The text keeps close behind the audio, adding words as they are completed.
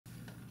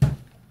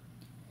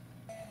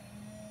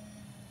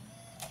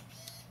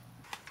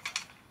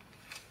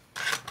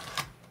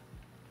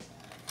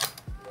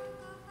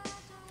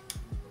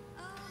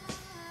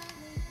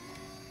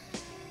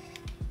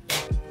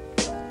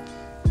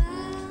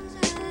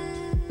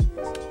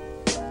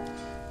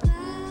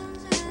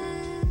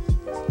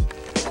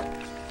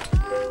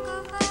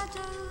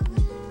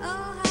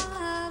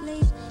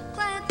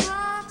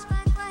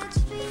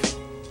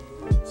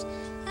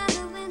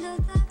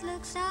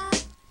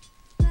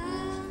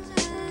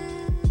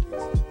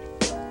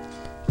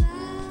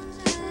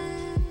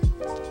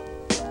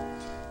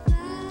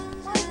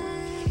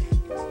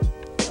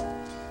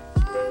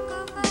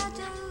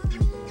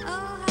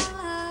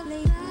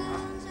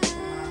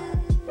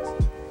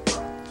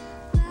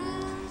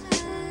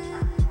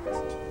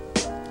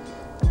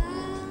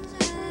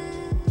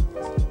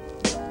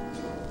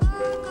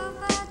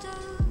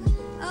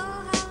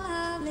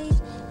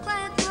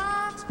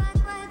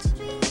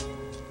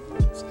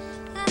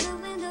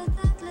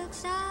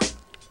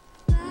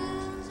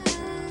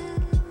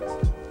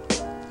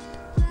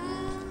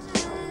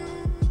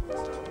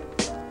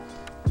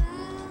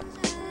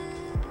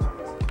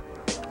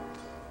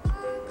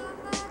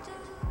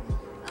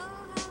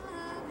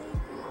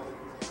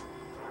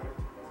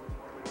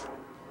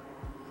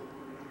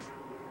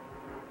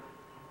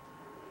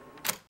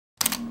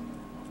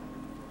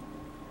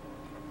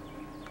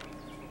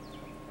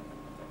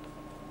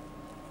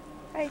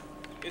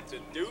It's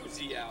a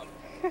doozy out.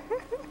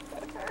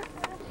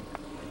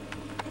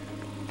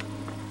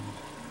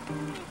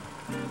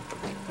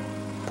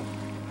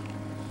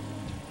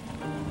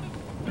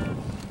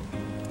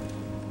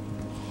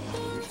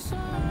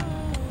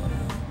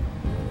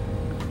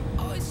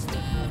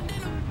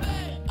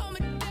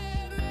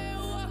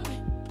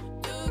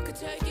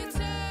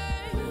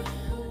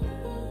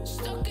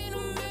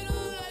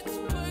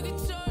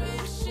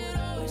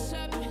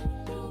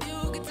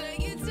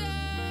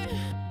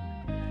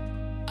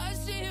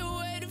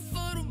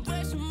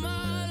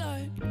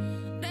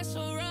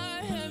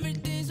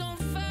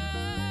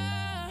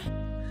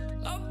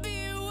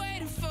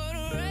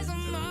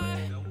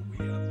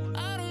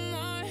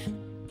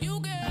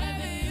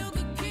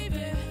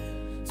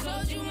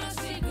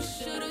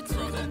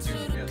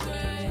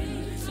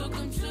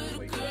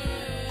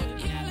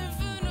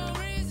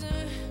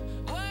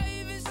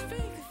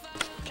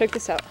 Check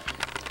this out.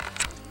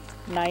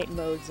 Night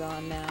mode's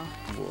on now.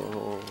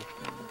 Whoa.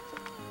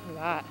 Look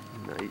at that.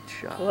 Night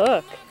shot.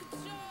 Look.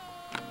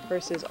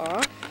 Versus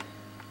off.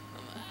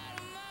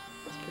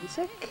 It's pretty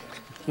sick.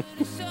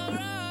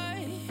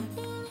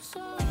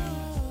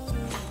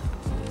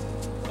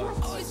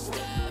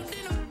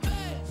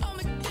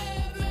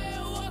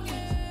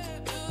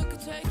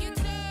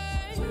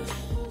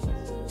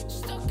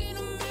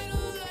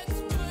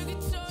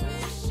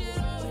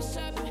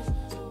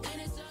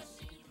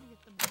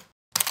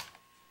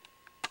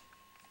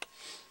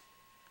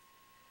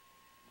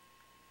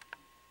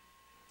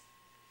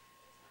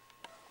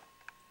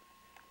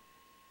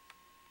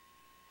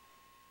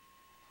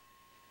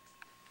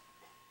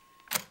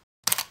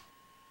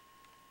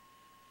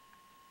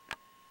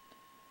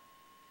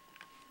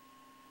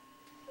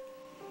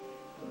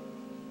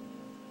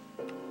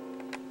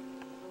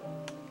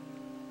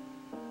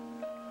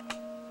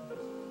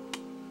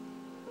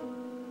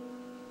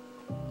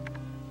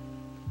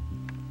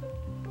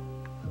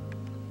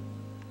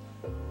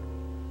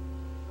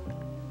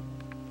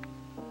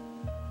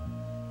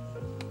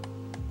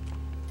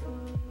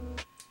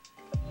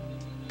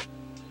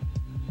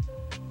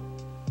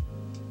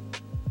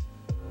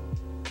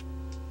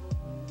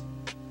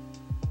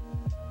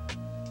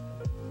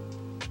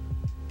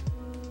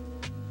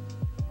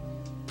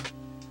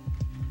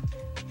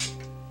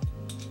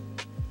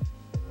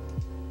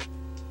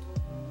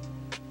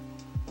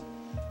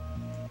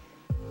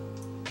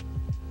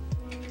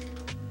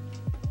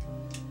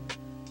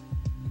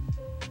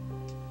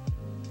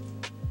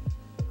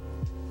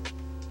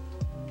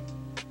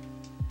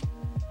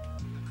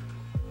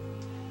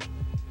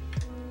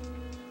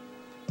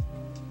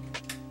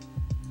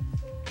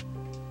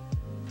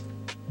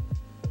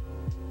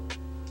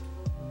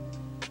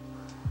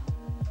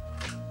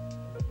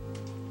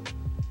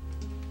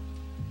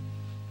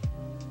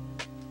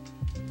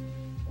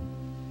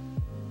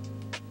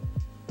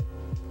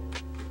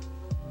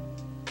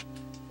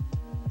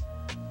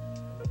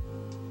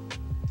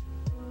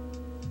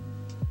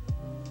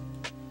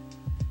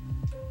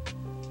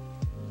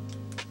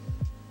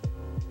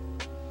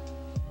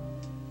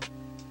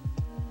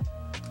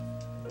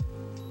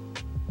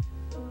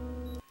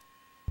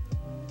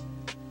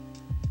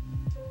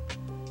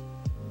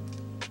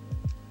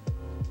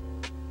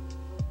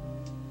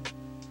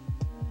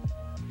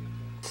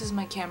 This is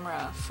my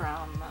camera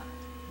from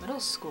middle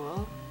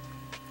school,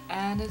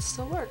 and it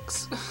still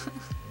works.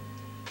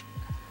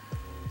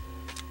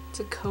 It's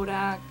a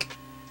Kodak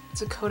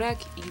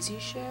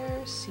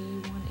EasyShare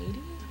C180.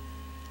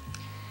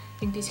 I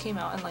think these came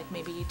out in like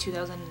maybe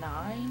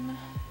 2009,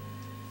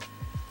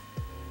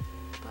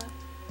 but it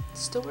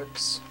still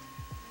works.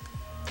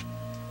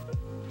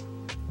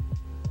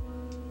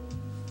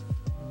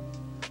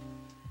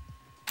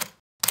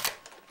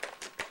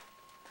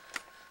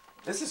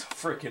 This is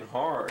freaking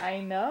hard.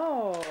 I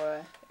know.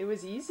 It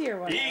was easier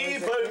when I was a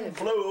Even kid.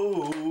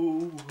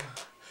 flow.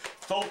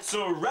 Thoughts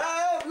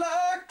arrive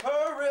like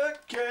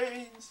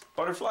hurricanes.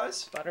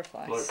 Butterflies?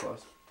 Butterflies.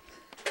 Butterflies.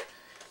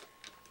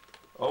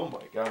 Oh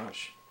my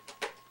gosh.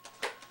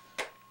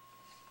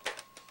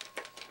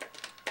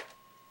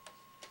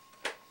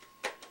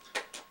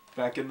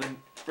 Back in the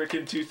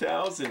freaking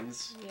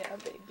 2000s. Yeah,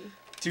 baby.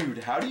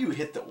 Dude, how do you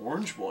hit the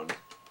orange one?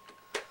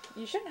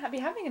 You shouldn't be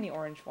having any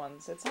orange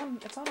ones. It's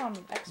not on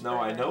expert. No,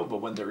 I know, but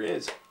when there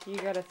is. You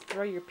gotta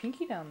throw your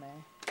pinky down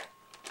there.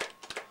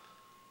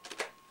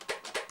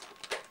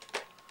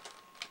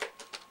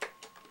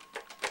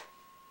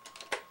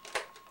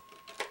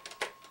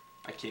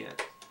 I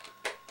can't.